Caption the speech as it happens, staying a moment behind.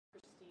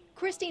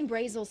Christine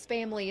Brazel's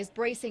family is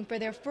bracing for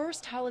their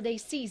first holiday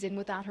season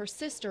without her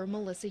sister,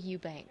 Melissa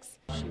Eubanks.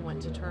 She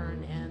went to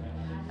turn and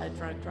a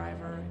drunk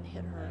driver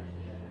hit her,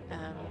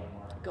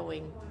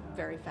 going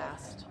very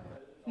fast.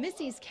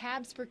 Missy's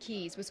Cabs for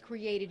Keys was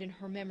created in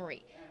her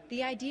memory.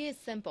 The idea is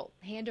simple.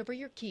 Hand over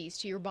your keys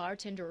to your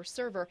bartender or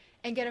server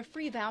and get a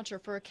free voucher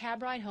for a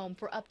cab ride home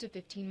for up to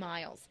 15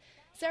 miles.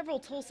 Several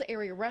Tulsa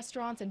area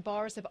restaurants and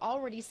bars have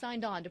already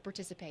signed on to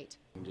participate.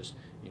 Just,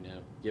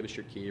 give us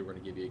your key. We're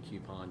going to give you a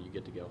coupon. You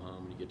get to go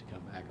home and you get to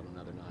come back on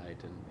another night.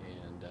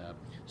 And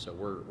so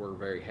we're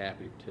very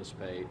happy to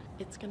participate.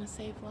 It's going to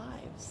save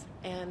lives.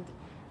 And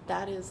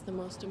that is the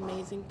most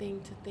amazing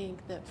thing to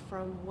think that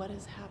from what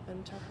has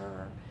happened to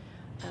her,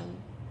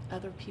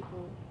 other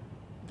people,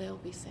 they'll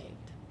be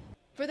saved.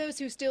 For those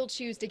who still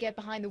choose to get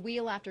behind the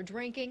wheel after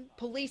drinking,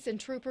 police and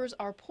troopers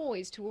are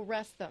poised to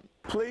arrest them.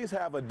 Please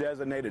have a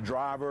designated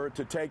driver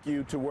to take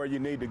you to where you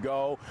need to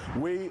go.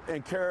 We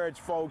encourage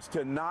folks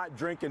to not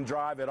drink and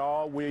drive at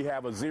all. We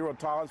have a zero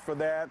tolerance for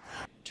that.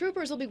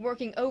 Troopers will be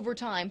working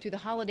overtime through the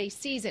holiday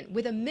season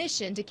with a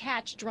mission to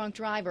catch drunk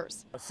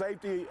drivers. The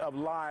safety of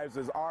lives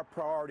is our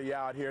priority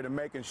out here, to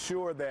making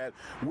sure that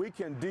we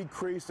can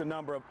decrease the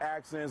number of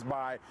accidents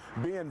by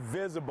being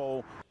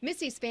visible.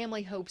 Missy's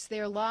family hopes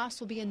their loss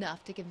will be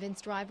enough to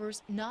convince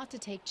drivers not to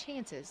take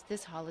chances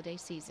this holiday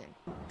season.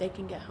 They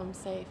can get home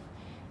safe,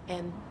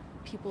 and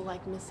people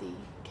like Missy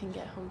can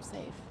get home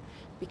safe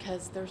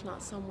because there's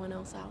not someone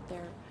else out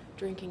there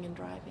drinking and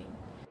driving.